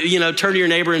not gonna turn to your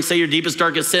neighbor and say your deepest,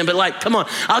 darkest sin, but come on,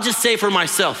 I'll just say for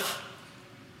myself.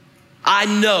 I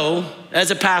know, as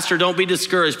a pastor, don't be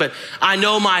discouraged, but I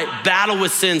know my battle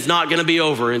with sin's not gonna be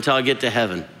over until I get to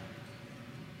heaven.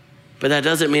 But that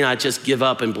doesn't mean I just give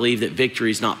up and believe that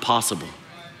victory is not possible.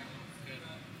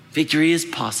 Victory is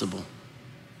possible.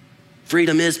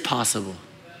 Freedom is possible.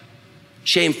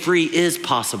 Shame-free is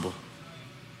possible.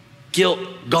 Guilt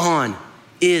gone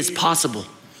is possible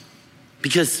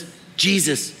because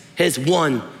Jesus has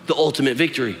won the ultimate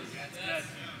victory.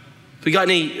 We got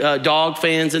any dog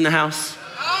fans in the house?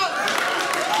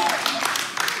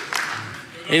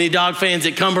 Any dog fans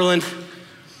at Cumberland?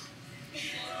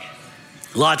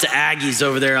 Lots of Aggies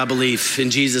over there, I believe, in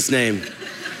Jesus' name.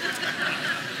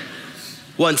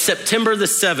 Well, on September the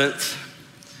 7th,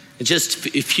 just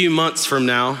a few months from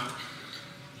now,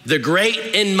 the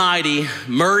great and mighty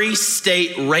Murray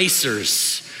State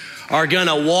Racers are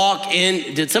gonna walk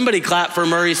in. Did somebody clap for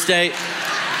Murray State?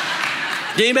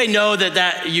 Did anybody know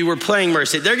that you were playing Murray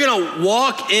State? They're gonna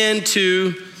walk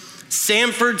into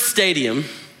Sanford Stadium.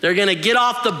 They're gonna get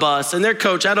off the bus, and their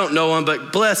coach, I don't know him,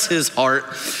 but bless his heart,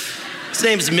 his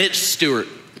name's Mitch Stewart.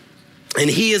 And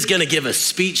he is gonna give a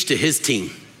speech to his team.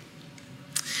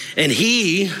 And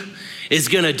he is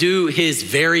gonna do his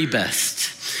very best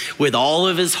with all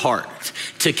of his heart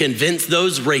to convince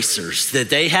those racers that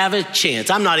they have a chance.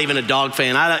 I'm not even a dog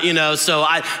fan, I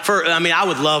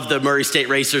would love the Murray State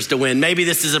Racers to win. Maybe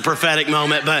this is a prophetic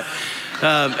moment, but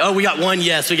we got one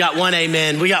yes, we got one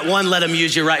amen, we got one let him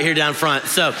use you right here down front.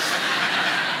 So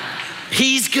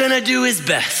he's gonna do his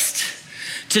best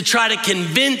to try to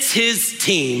convince his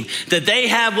team that they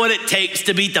have what it takes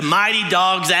to beat the Mighty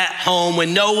Dogs at home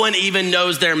when no one even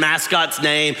knows their mascot's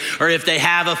name, or if they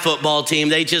have a football team,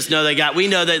 they just know we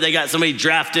know that they got somebody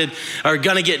drafted or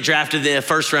gonna get drafted in the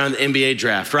first round of the NBA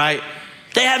draft, right?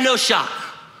 They have no shot.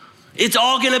 It's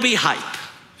all gonna be hype.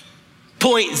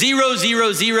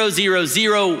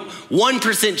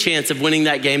 0.0000001% chance of winning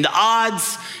that game. The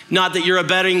odds, not that you're a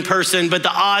betting person, but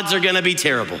the odds are gonna be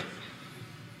terrible.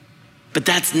 But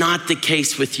that's not the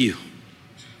case with you,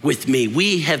 with me.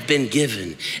 We have been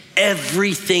given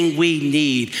everything we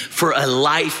need for a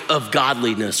life of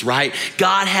godliness, right?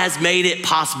 God has made it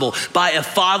possible by a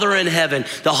Father in heaven,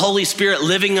 the Holy Spirit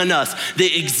living in us,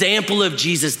 the example of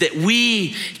Jesus, that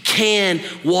we can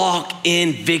walk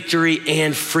in victory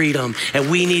and freedom. And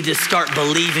we need to start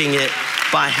believing it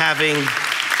by having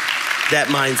that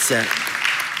mindset.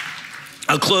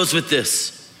 I'll close with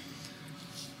this.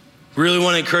 Really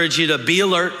want to encourage you to be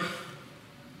alert,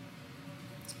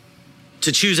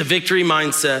 to choose a victory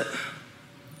mindset.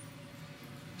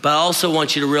 But I also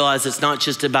want you to realize it's not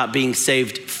just about being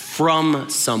saved from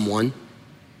someone,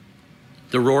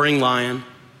 the roaring lion,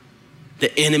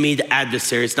 the enemy, the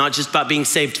adversary. It's not just about being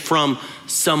saved from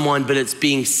someone, but it's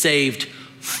being saved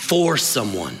for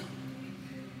someone.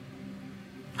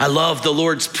 I love the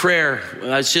Lord's Prayer.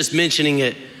 I was just mentioning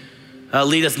it.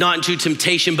 Lead us not into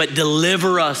temptation, but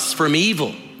deliver us from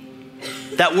evil.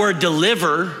 That word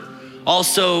deliver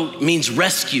also means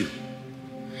rescue.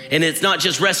 And it's not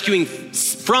just rescuing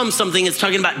from something, it's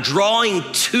talking about drawing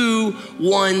to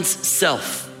one's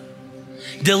self.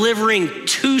 Delivering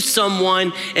to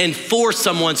someone and for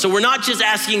someone. So we're not just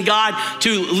asking God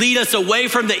to lead us away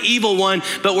from the evil one,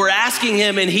 but we're asking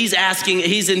him, and he's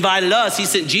invited us, he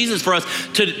sent Jesus for us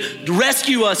to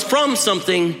rescue us from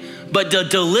something, but to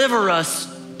deliver us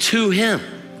to him,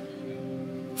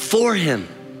 for him.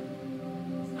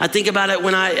 I think about it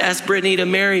when I asked Brittany to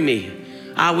marry me.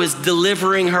 I was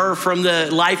delivering her from the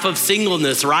life of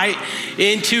singleness, right?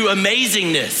 Into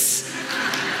amazingness.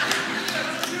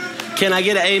 Can I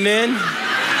get an amen?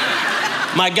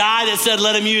 My guy that said,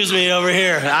 let him use me over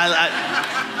here.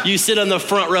 You sit on the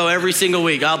front row every single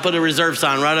week. I'll put a reserve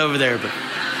sign right over there. But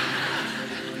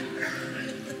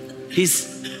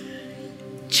he's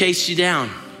chased you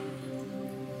down.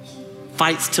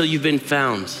 Fights till you've been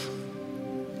found.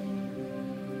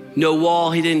 No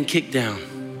wall he didn't kick down.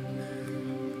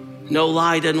 No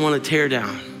lie he doesn't want to tear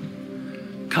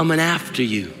down. Coming after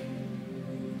you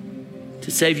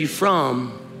to save you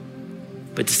from,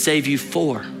 but to save you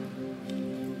for.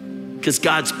 Because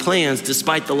God's plans,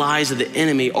 despite the lies of the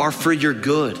enemy, are for your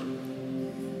good,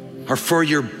 are for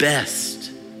your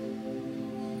best,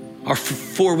 are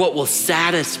for what will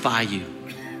satisfy you,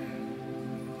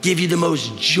 give you the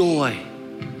most joy,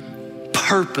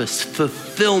 purpose,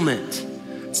 fulfillment.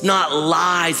 It's not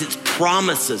lies, it's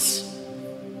promises.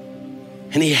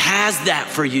 And he has that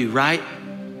for you, right?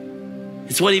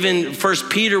 It's what even 1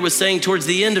 Peter was saying towards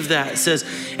the end of that. It says,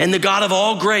 and the God of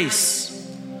all grace,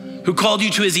 who called you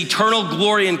to his eternal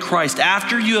glory in Christ,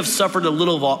 after you have suffered a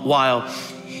little while,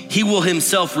 he will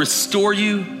himself restore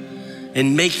you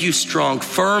and make you strong,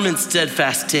 firm and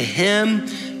steadfast. To him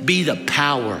be the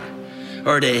power,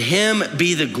 or to him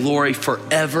be the glory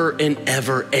forever and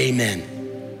ever, amen.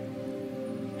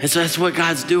 And so that's what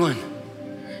God's doing.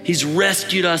 He's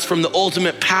rescued us from the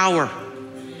ultimate power,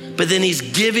 But then he's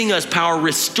giving us power,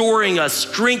 restoring us,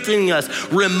 strengthening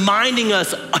us, reminding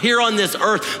us here on this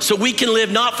earth so we can live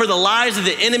not for the lies of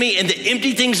the enemy and the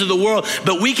empty things of the world,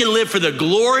 but we can live for the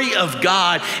glory of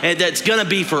God, and that's gonna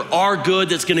be for our good,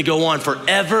 that's gonna go on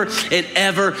forever and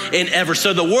ever and ever.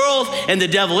 So the world and the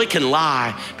devil, it can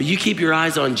lie, but you keep your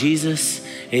eyes on Jesus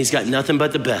and he's got nothing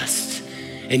but the best.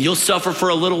 And you'll suffer for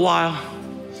a little while.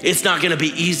 It's not gonna be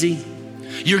easy.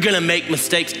 You're gonna make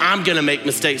mistakes. I'm gonna make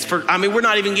mistakes. We're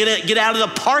not even gonna get out of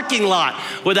the parking lot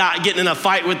without getting in a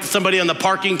fight with somebody on the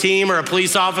parking team or a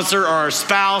police officer or our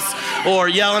spouse or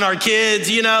yelling our kids,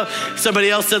 you know.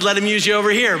 Somebody else said, let him use you over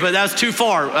here, but that's too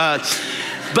far.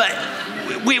 But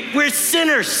we're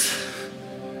sinners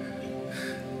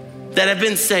that have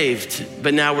been saved,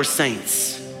 but now we're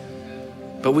saints.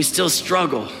 But we still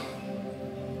struggle.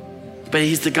 But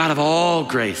he's the God of all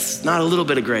grace, not a little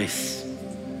bit of grace.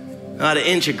 Not an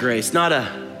inch of grace, not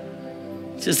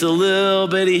just a little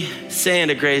bitty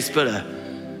sand of grace, but a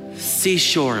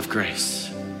seashore of grace.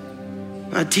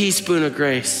 Not a teaspoon of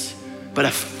grace, but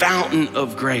a fountain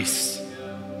of grace.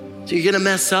 So you're gonna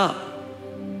mess up.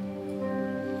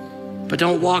 But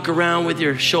don't walk around with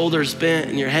your shoulders bent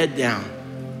and your head down.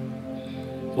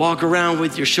 Walk around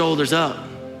with your shoulders up,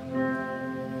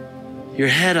 your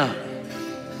head up,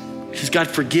 because God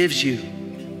forgives you.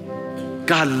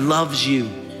 God loves you.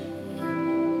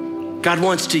 God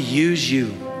wants to use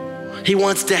you. He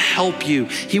wants to help you.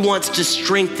 He wants to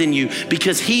strengthen you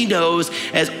because he knows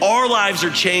as our lives are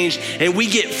changed and we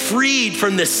get freed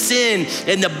from the sin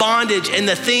and the bondage and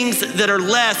the things that are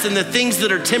less and the things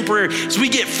that are temporary, as we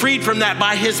get freed from that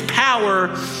by his power,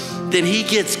 then he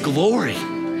gets glory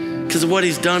because of what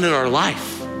he's done in our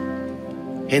life.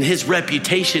 And his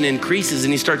reputation increases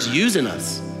and he starts using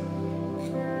us.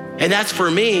 And that's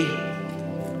for me.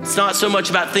 It's not so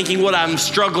much about thinking what I'm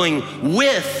struggling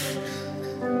with,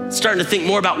 it's starting to think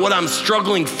more about what I'm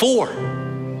struggling for.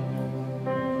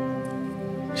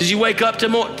 Did you wake up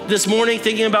this morning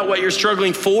thinking about what you're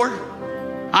struggling for?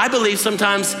 I believe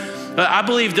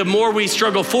the more we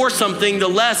struggle for something, the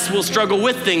less we'll struggle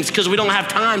with things because we don't have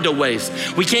time to waste.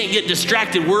 We can't get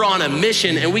distracted. We're on a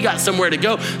mission and we got somewhere to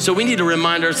go. So we need to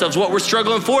remind ourselves what we're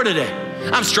struggling for today.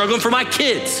 I'm struggling for my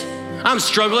kids. I'm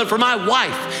struggling for my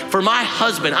wife, for my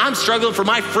husband. I'm struggling for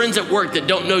my friends at work that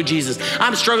don't know Jesus.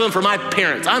 I'm struggling for my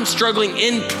parents. I'm struggling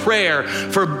in prayer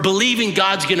for believing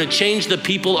God's gonna change the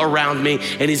people around me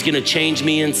and he's gonna change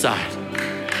me inside.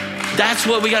 That's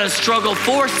what we gotta struggle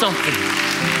for something.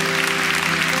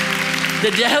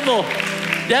 The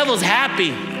devil's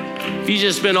happy if you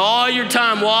just spend all your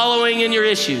time wallowing in your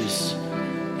issues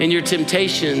and your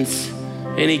temptations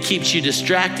and he keeps you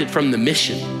distracted from the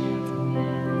mission.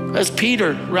 That's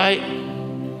Peter, right?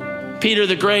 Peter,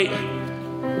 the great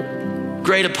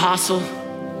apostle,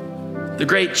 the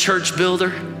great church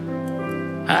builder.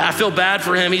 I feel bad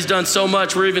for him. He's done so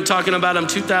much. We're even talking about him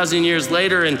 2,000 years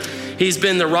later, and he's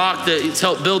been the rock that's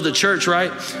helped build the church,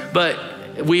 right? But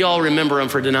we all remember him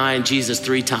for denying Jesus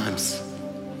 3 times.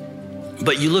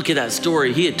 But you look at that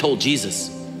story, he had told Jesus,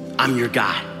 I'm your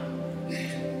guy.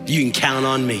 You can count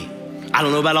on me. I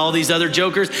don't know about all these other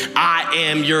jokers. I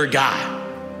am your guy.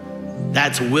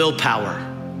 That's willpower.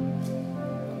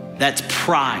 That's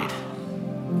pride.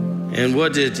 And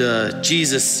what did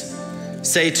Jesus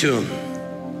say to him?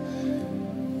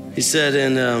 He said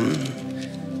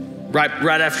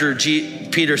right after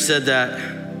Peter said that,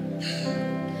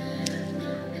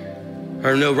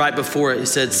 or no, right before it, he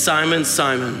said, Simon,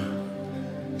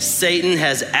 Simon, Satan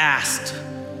has asked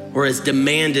or has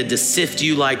demanded to sift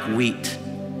you like wheat.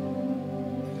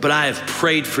 But I have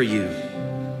prayed for you,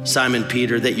 Simon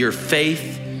Peter, that your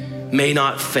faith may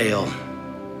not fail.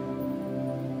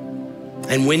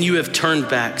 And when you have turned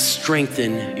back,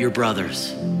 strengthen your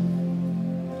brothers.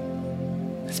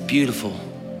 It's beautiful.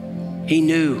 He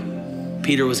knew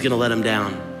Peter was gonna let him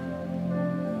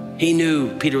down. He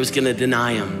knew Peter was gonna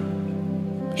deny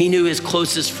him. He knew his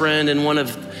closest friend and one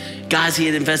of guys he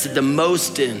had invested the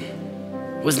most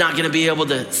in was not gonna be able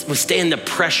to withstand the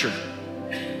pressure.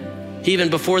 Even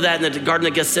before that in the Garden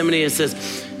of Gethsemane, it says,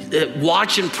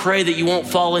 watch and pray that you won't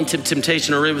fall into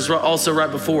temptation, or it was also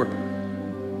right before.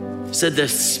 It said the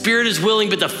spirit is willing,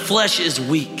 but the flesh is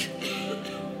weak.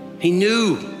 He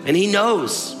knew, and he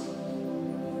knows.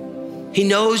 He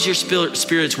knows your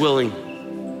spirit's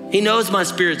willing. He knows my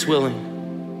spirit's willing.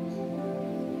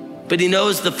 But he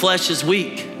knows the flesh is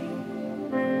weak.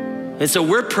 And so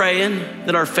we're praying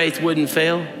that our faith wouldn't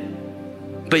fail.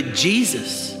 But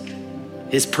Jesus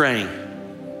is praying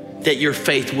that your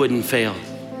faith wouldn't fail.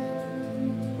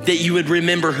 That you would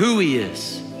remember who he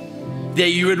is.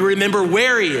 That you would remember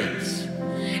where he is.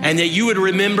 and that you would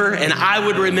remember and I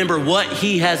would remember what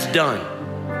he has done.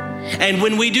 And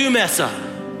when we do mess up,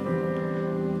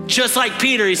 just like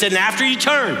Peter, he said, and after you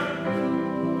turn,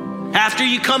 after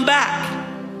you come back,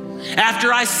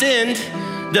 after I send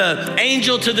the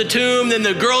angel to the tomb, then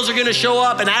the girls are gonna show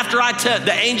up, and after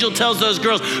the angel tells those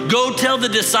girls, go tell the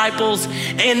disciples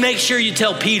and make sure you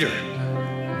tell Peter.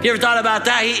 You ever thought about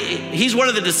that? He's one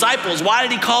of the disciples. Why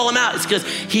did he call him out? It's because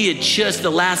he had just,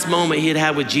 the last moment he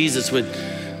had with Jesus, with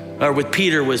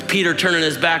Peter, was Peter turning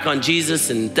his back on Jesus,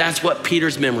 and that's what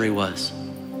Peter's memory was.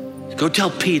 Go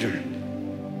tell Peter,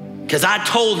 because I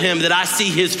told him that I see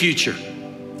his future.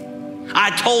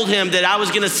 I told him that I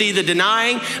was gonna see the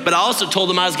denying, but I also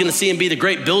told him I was gonna see him be the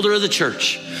great builder of the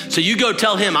church. So you go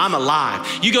tell him I'm alive.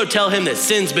 You go tell him that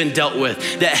sin's been dealt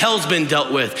with, that hell's been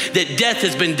dealt with, that death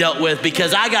has been dealt with,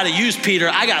 because I gotta use Peter.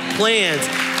 I got plans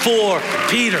for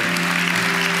Peter.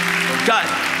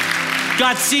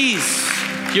 God sees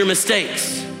your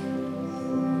mistakes.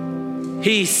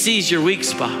 He sees your weak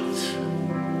spots.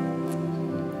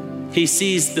 He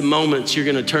sees the moments you're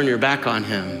gonna turn your back on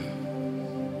him.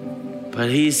 But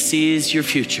he sees your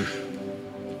future.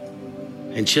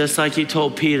 And just like he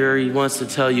told Peter, he wants to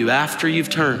tell you, after you've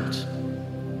turned,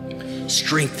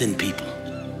 strengthen people,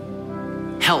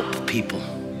 help people,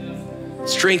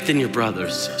 strengthen your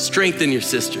brothers, strengthen your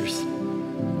sisters.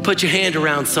 Put your hand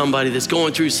around somebody that's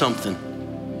going through something.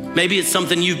 Maybe it's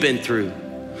something you've been through.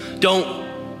 Don't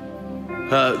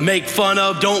make fun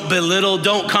of, don't belittle,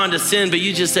 don't condescend, but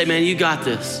you just say, man, you got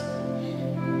this.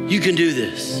 You can do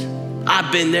this.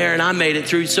 I've been there and I made it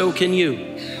through, so can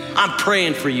you. I'm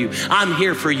praying for you. I'm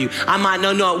here for you. I might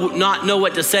not know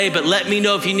what to say, but let me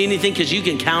know if you need anything, because you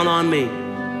can count on me.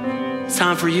 It's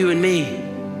time for you and me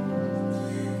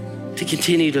to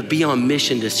continue to be on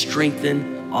mission to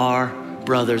strengthen our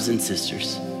brothers and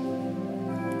sisters.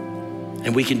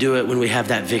 And we can do it when we have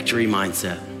that victory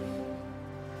mindset.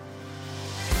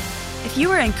 If you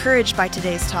were encouraged by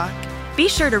today's talk, be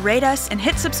sure to rate us and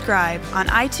hit subscribe on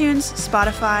iTunes,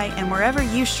 Spotify, and wherever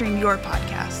you stream your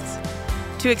podcasts.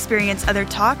 To experience other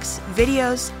talks,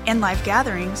 videos, and live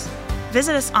gatherings,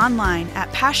 visit us online at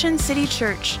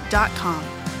PassionCityChurch.com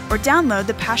or download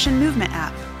the Passion Movement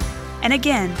app. And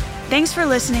again, thanks for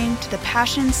listening to the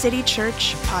Passion City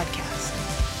Church podcast.